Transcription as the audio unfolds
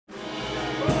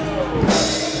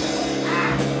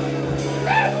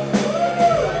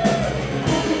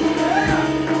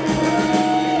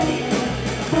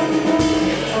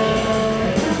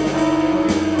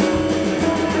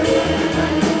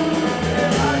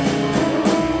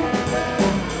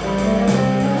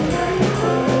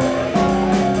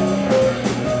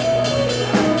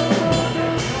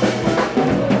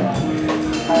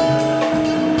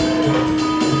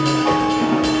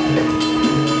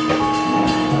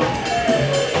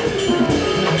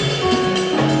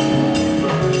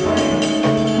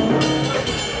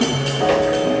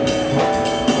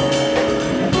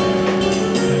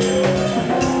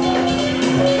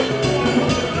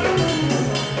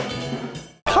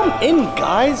come in,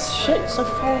 guys. Shit, it's so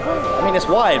far away. I mean, it's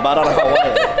wide, but I don't know how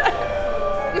wide.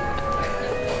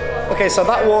 Okay, so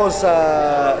that was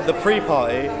the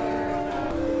pre-party.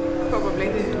 Probably.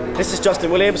 This is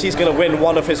Justin Williams. He's going to win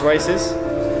one of his races.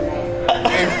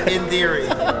 In theory.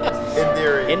 In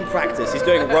theory. In practice. He's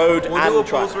doing road we'll and do a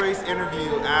track. post-race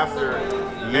interview after.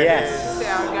 Yes. See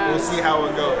how it goes. We'll see how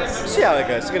it goes. See how it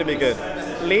goes. It's going to be good.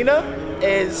 Lena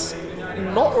is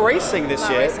not racing this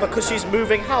year because she's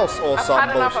moving house or something. I've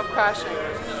had enough of crashing.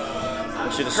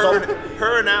 Should have stopped.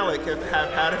 Her and Alec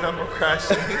have had enough of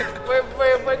crashing.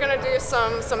 we're gonna do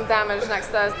some damage next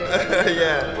Thursday.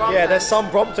 Yeah. Brompton. Yeah, there's some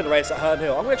Brompton race at Herne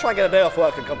Hill. I'm going to try and get a day off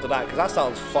work and come to that because that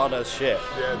sounds fun as shit.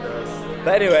 Yeah, it does.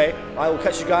 But anyway, I will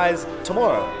catch you guys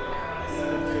tomorrow.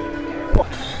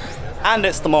 And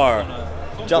it's tomorrow.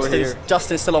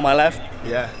 Justin's still on my left.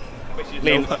 Yeah.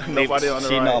 Nobody on the right.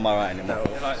 She's not on my right anymore.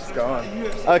 No, it's gone.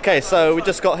 Okay, so we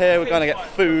just got here. We're going to get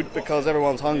food because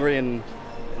everyone's hungry and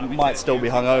might still be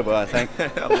hungover, I think.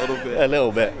 A little bit. A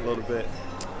little bit. A little bit.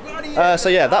 So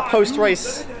yeah, that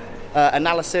post-race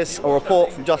analysis or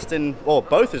report from Justin, or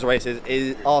both his races,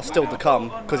 are still to come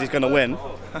because he's going to win.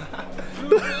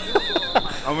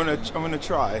 I'm gonna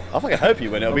try. I fucking hope you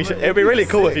win. It'll be really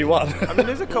cool if you won. I mean,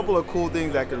 there's a couple of cool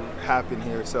things that could happen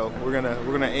here, so we're gonna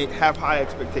have high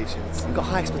expectations. We've got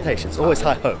high expectations, always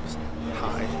high hopes.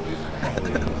 High.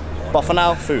 But for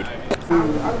now, food.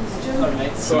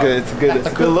 It's good. It's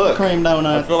a good look. Cream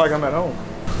donut. I feel like I'm at home.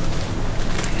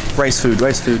 Race food.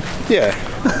 Yeah,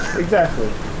 exactly.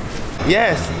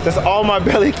 Yes, that's all my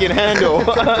belly can handle. He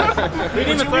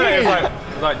didn't even say it.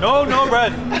 It's like, no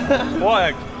bread.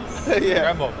 What? Yeah.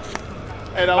 Rambo.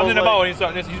 And I'm in the bowl and he's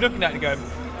like this. He's looking at it and going,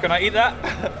 can I eat that?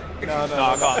 No,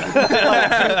 I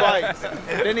can't.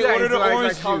 Then he ordered an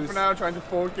orange juice. For now, trying to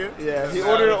fork it. Yeah, he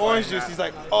ordered an orange juice. He's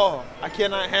like, oh, I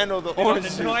cannot handle the orange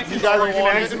juice. You guys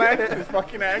want it? It's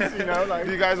fucking eggs, you know, like.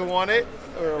 Do you guys want it?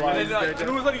 Or like, And all of a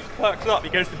sudden he just perks up. He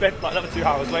goes to bed for like another 2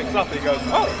 hours, wakes up and he goes,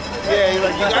 oh. Yeah, he's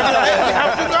like, you guys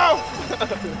have to go.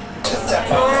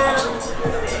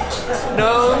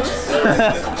 No.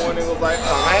 This morning was like,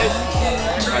 alright.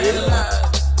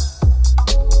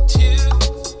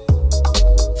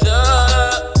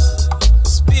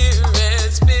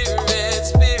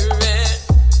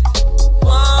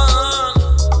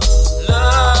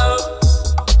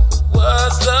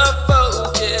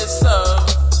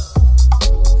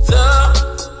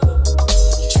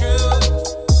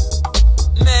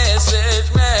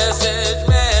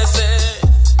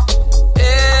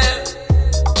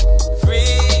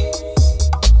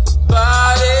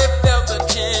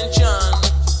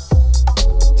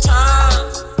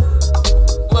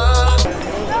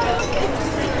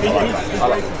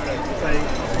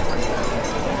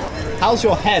 How's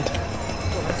your head?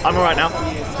 I'm alright now.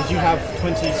 Did you have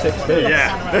 26 beers?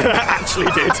 Yeah,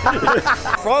 actually did.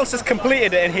 Francis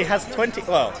completed it and he has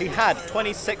he had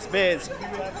 26 beers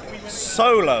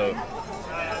solo.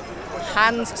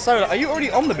 Hands solo. Are you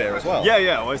already on the beer as well?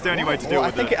 Yeah. Well, it's the only way to deal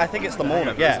with it. I think it's the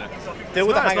morning, yeah. Deal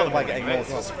with the hangover by getting more.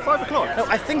 It's 5 o'clock. No,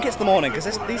 I think it's the morning because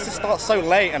these just start so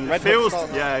late and Red Hook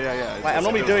starts. Yeah. Like, I'm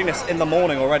normally doing this in the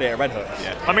morning already at Red Hook.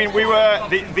 Yeah. I mean, we were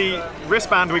the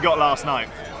wristband we got last night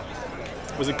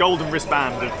was a golden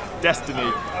wristband of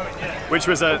destiny, which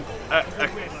was a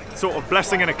sort of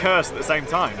blessing and a curse at the same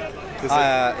time.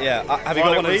 Yeah. Have you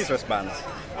got one of these wristbands?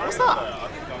 What's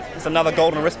that? It's another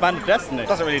golden wristband of destiny. It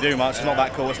doesn't really do much. It's not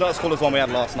that cool. It's not as cool as one we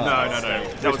had last night. No.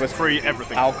 That was free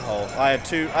everything. Alcohol. I had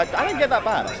 2. I didn't get that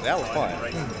bad actually. That was fine.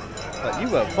 But you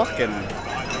were fucking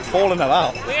falling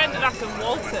about. We ended up in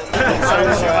Walton.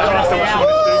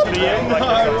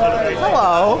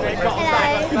 Hello.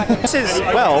 This is,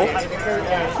 well,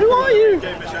 who are you?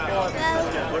 Don't you know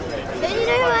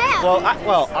who I am?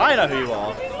 Well, I know who you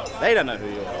are. They don't know who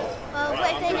you are. Well,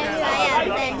 what if they know who I am,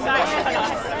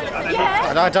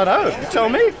 then I don't know. You tell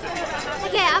me.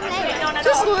 okay, I'm Layla.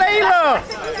 Just Layla.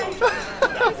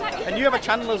 And you have a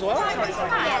channel as well?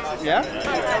 Yeah?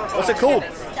 What's it called?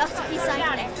 Philosophy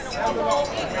Cyclist.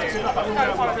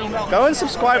 Go and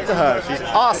subscribe to her. She's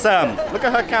awesome. Look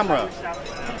at her camera.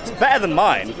 It's better than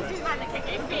mine.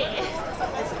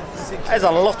 There's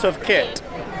a lot of kit.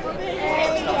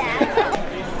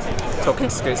 Talking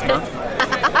skis, man.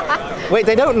 Wait,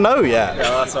 they don't know yet.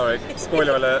 Yeah, sorry.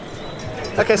 Spoiler alert.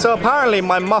 Okay, so apparently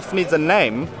my muff needs a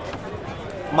name.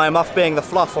 My muff being the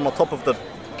fluff on the top of the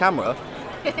camera.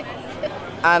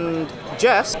 And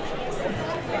Jess,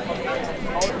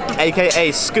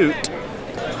 aka Scoot,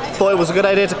 thought it was a good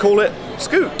idea to call it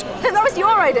Scoot. That was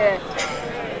your idea.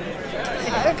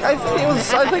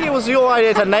 I think it was your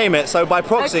idea to name it, so by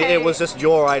proxy Okay. it was just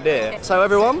your idea. So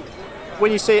everyone,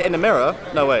 when you see it in the mirror,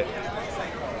 no wait.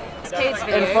 Cade's in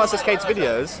videos. Francis Cade's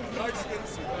videos,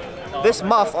 this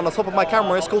muff on the top of my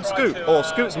camera is called Scoot, or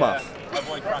Scoot's muff.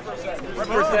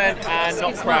 Represent and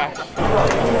not crash.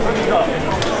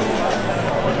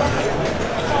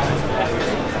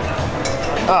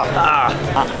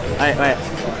 Wait.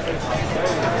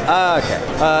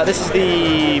 Okay. This is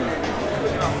the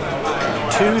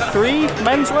 2-3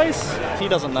 men's race. He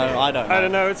doesn't know. I don't know. I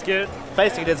don't know. It's good.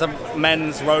 Basically, there's a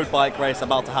men's road bike race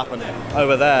about to happen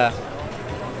over there.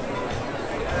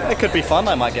 It could be fun.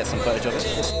 I might get some footage of it.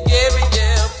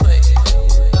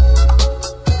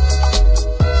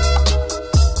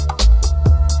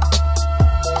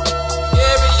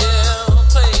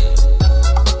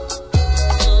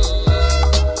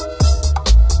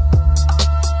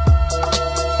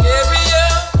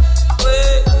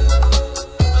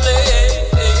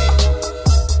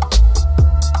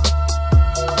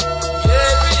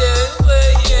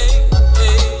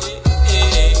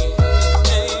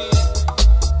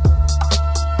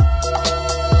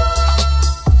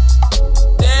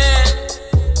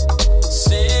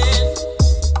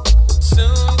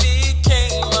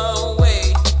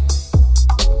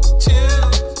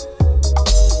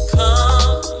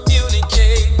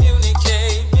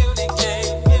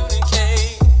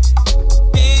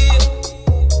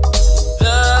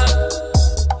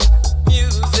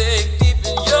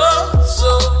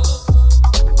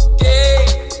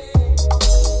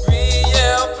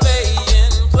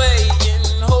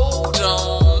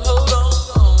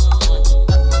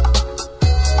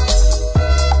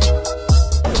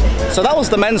 So that was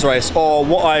the men's race, or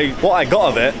what I got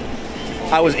of it.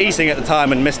 I was eating at the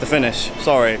time and missed the finish.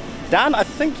 Sorry. Dan, I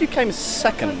think you came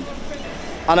second.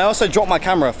 And I also dropped my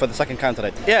camera for the second count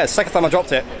today. Yeah, second time I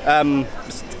dropped it.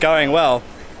 It's going well.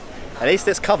 At least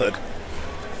it's covered.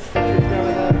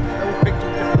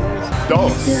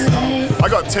 Dos. I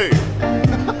got 2.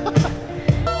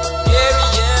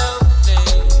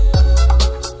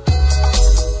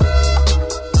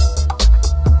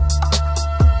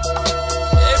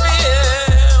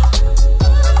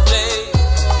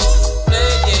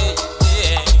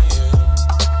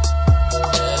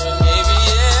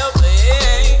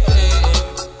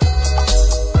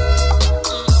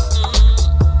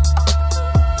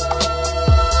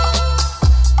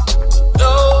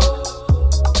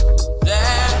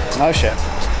 Oh shit.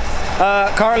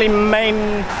 Currently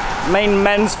main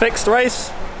men's fixed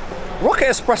race. Rocket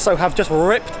Espresso have just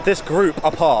ripped this group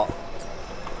apart.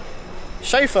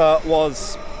 Schaefer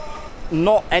was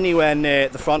not anywhere near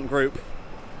the front group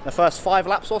the first 5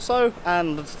 laps or so,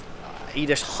 and he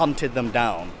just hunted them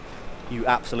down. You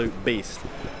absolute beast.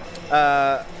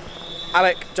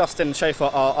 Alec, Justin, Schaefer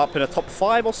are up in a top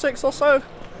 5 or 6 or so.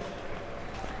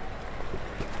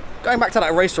 Going back to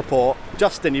that race report,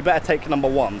 Justin, you better take number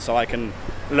 1 so I can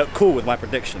look cool with my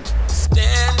prediction.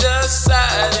 Stand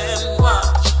aside and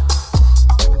watch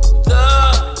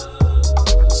the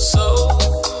soul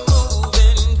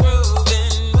moving,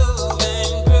 grooving,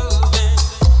 moving, grooving.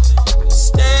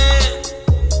 Stand,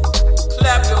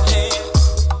 clap your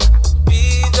hands,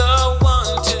 be the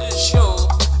one to show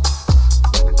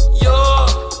your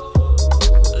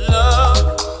love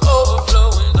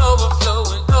overflowing,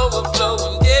 overflowing,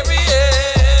 overflowing.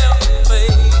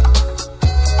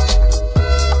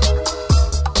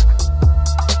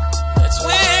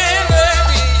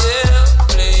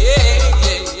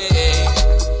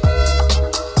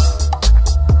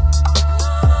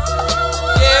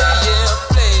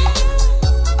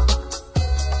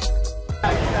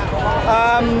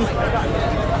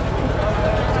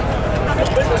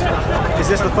 Is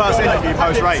this the first interview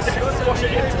post-race?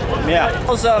 Yeah. That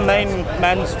was main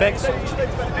men's fix.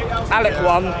 Alec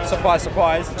won, surprise,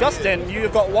 surprise. Justin,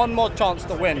 you've got one more chance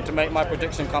to win to make my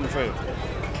prediction come true.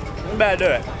 You better do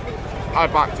it. I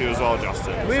backed you as well,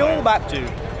 Justin. We all backed you.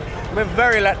 We're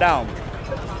very let down.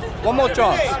 One more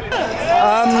chance.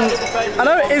 I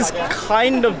know it is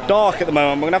kind of dark at the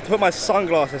moment. I'm gonna have to put my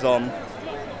sunglasses on.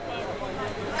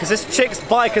 Because this chick's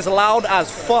bike is loud as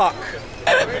fuck.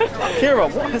 Kira,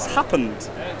 what has happened?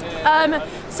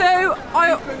 So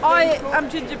I am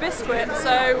Ginger Biscuit,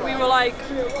 so we were like,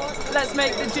 let's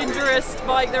make the gingerest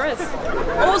bike there is.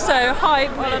 Also,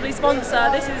 Hype, our lovely sponsor,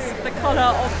 this is the colour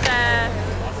of their...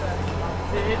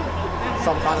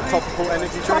 Some kind of tropical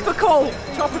energy drink.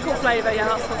 Tropical flavour, yeah,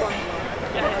 that's the one.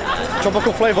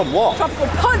 Tropical flavoured what? Tropical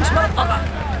punch,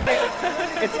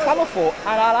 motherfucker! It's colourful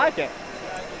and I like it.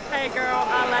 Hey girl,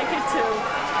 I like it too.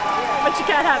 But you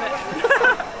can't have it.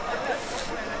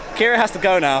 Kira has to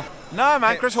go now. No,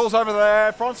 man, Chris Hall's over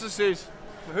there. Francis is...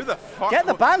 Who the fuck? Get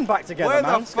the band back together, Where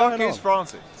man. the What's fuck going is on?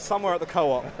 Francis? Somewhere at the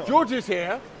co-op. George is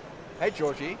here. Hey,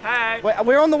 Georgie. Hey. Wait,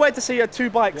 we're on the way to see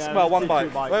two bikes. Yeah, well, let's one see bike.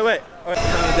 two bikes. Wait.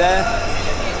 There.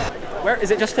 Where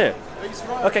is it? Just here?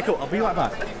 Okay, cool. I'll be right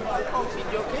back.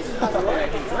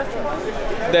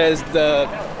 There's the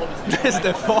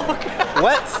fork.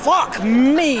 What? Fuck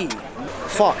me.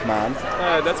 Fuck, man.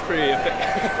 That's pretty epic.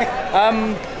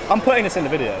 I'm putting this in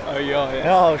the video. Oh,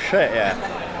 yeah. Oh shit,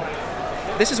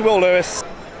 yeah. This is Will Lewis.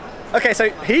 Okay, so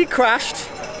he crashed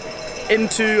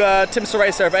into Tim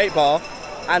Seracer of 8 Bar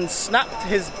and snapped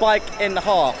his bike in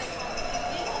half.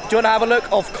 Do you want to have a look?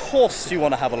 Of course you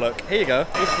want to have a look. Here you go.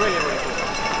 It's really, really cool.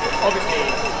 Obviously,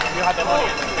 you had the money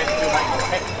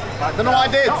to I don't know what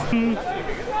I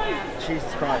did.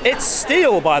 Jesus Christ. It's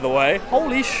steel, by the way.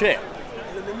 Holy shit.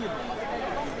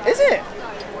 Is it?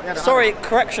 Sorry,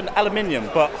 correction, aluminium,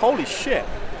 but holy shit.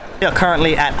 We are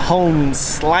currently at Home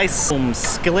Slice, Home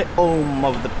Skillet, home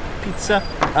of the pizza,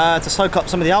 to soak up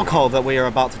some of the alcohol that we are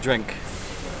about to drink.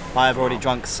 I have already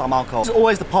drunk some alcohol. This is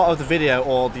always the part of the video,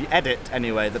 or the edit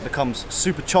anyway, that becomes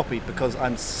super choppy because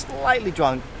I'm slightly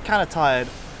drunk, kind of tired,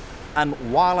 and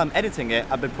while I'm editing it,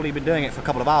 I've probably been doing it for a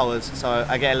couple of hours, so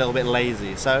I get a little bit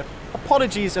lazy. So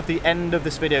apologies if the end of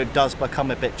this video does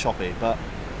become a bit choppy, but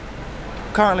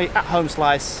currently at Home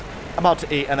Slice, about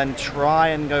to eat and then try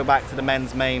and go back to the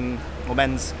men's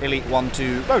Elite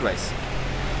 1-2 road race.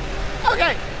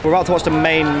 Okay. We're about to watch the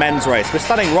main men's race. We're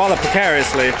starting rather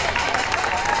precariously.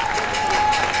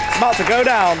 It's about to go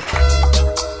down.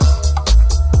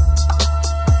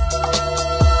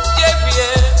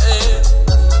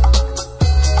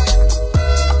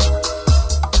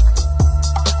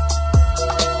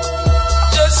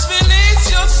 Just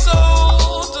release your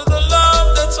soul to the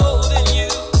love that's holding you,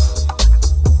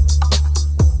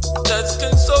 that's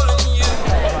consoling you.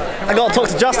 I gotta talk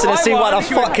to Justin and see why the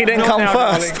fuck he didn't come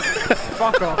first.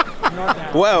 Fuck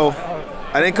off. Well,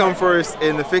 I didn't come first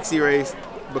in the fixie race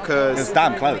because It's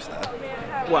damn close though.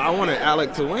 well, I wanted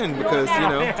Alec to win because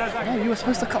No, you were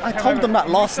supposed to come. I told them that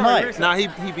last night. Nah, he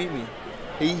beat me.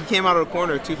 He came out of the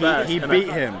corner too fast. He and beat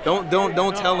him. Don't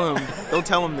tell him. Don't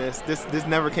tell him this. This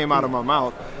never came out of my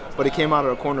mouth. But he came out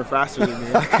of the corner faster than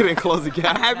me. I couldn't close the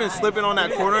gap. I had been slipping on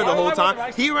that corner the whole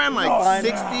time. He ran like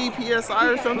 60 psi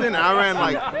or something. And I ran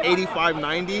like 85,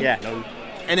 90. Yeah, no.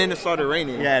 And then it started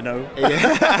raining. Yeah, no.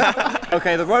 Yeah.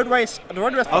 Okay, the road race. I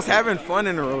was having fun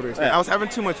in the road race. Man. Yeah. I was having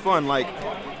too much fun. Like,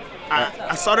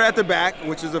 I started at the back,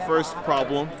 which is the first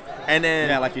problem. And then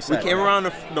Yeah, like you said, we came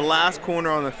around the last corner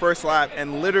on the first lap,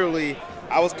 and literally,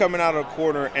 I was coming out of the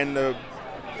corner, and the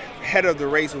head of the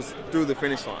race was through the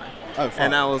finish line. Oh, fuck.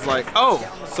 And I was like, oh,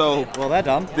 so Well, they're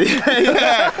done.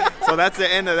 yeah. So that's the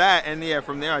end of that, and yeah,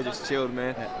 from there I just chilled,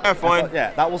 man. I had fun.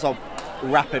 Yeah, that was a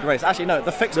rapid race. Actually, no,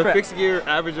 the fixed The grip. fixed gear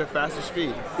average at faster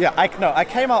speed. Yeah, I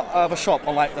came out of a shop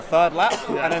on like the 3rd lap,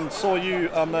 and then saw you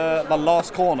on the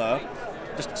last corner,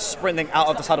 just sprinting out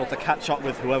of the saddle to catch up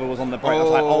with whoever was on the brake. I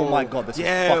was like, oh my god, this is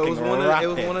fucking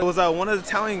rapid. It was one of the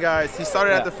Italian guys. He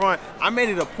started at the front. I made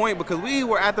it a point because we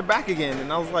were at the back again,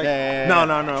 and I was like, no, I'm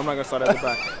not gonna start at the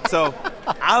back. So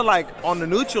I like on the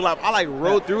neutral lap, I like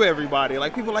rode through everybody.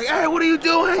 Like people like, hey, what are you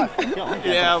doing?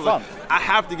 Yeah, I was like, I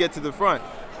have to get to the front.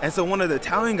 And so one of the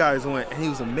Italian guys went, and he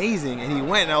was amazing. And he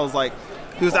went, and I was like,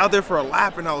 he was out there for a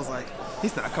lap, and I was like,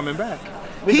 he's not coming back.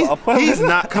 He's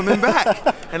not coming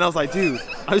back. And I was like, dude,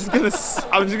 I'm just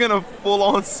gonna full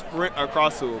on sprint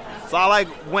across to him. So I like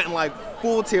went like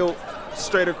full tilt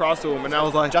straight across to him, and I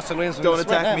was like, Justin Williams, don't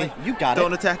attack me. You got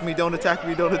Don't it. attack me. Don't attack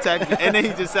me. Don't attack me. And then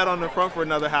he just sat on the front for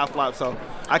another half lap. So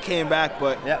I came back,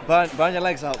 but Yeah, burn your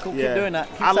legs out. Cool, yeah, keep doing that.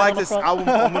 Keep I like staying this. on the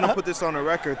front. I'm gonna put this on the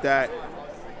record that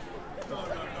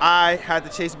I had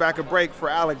to chase back a break for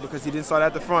Alec because he didn't start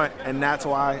at the front, and that's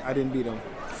why I didn't beat him.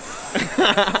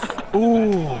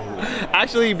 Ooh.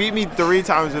 Actually, he beat me 3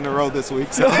 times in a row this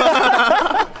week. So.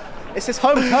 It's his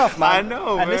home turf, man. I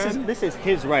know, and man. This is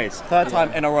his race. 3rd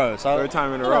time in a row. So 3rd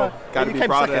time in a row. Got to be came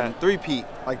proud of second. that. 3-peat,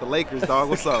 like the Lakers, dog.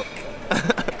 What's up?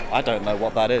 I don't know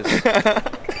what that is.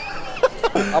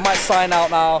 I might sign out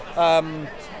now.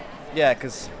 Yeah,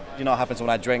 because you know what happens when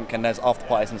I drink and there's after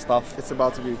parties and stuff. It's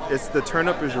about to be. The turn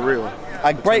up is real.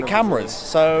 I break cameras,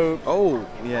 so Oh,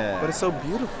 yeah. but it's so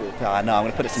beautiful. Yeah, I know. I'm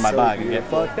gonna put this in my So bag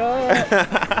beautiful. and get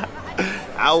fucked up.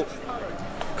 Out.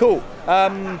 Cool.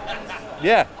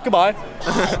 Yeah. Goodbye.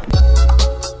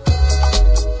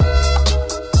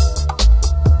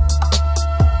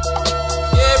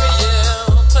 Gabriel,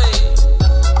 play.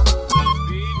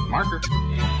 Marker.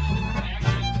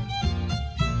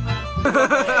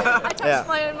 Yeah.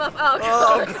 My own muff.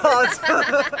 Oh god.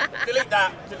 Delete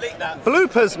that. Delete that.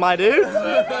 Bloopers, my dude.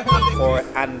 For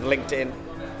and LinkedIn.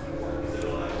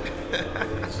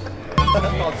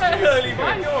 Hello,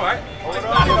 Levi. You alright?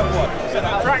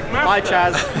 Hi,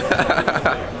 Chaz.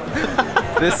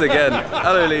 This again.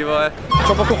 Hello, Levi.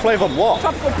 Tropical flavour what?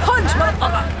 Tropical punch,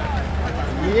 motherfucker.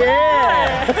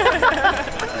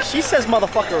 Yeah! She says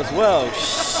motherfucker as well.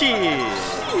 Shit.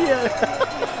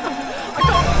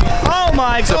 Oh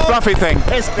my god! It's a fluffy thing.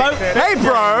 It's boat fit. Hey,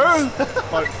 bro!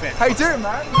 How you doing,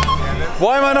 man?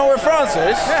 Why am I not with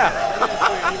Francis? Yeah.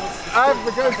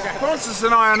 Because Francis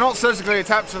and I are not surgically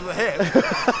attached to the hip.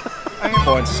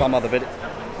 Or in some other video.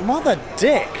 Mother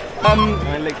dick.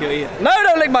 I lick your ear. No,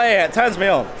 don't lick my ear. It turns me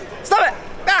on. Stop it!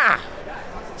 Ah!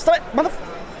 Stop it, mother.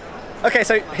 Okay,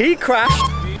 so he crashed.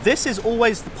 This is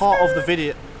always the part of the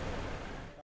video.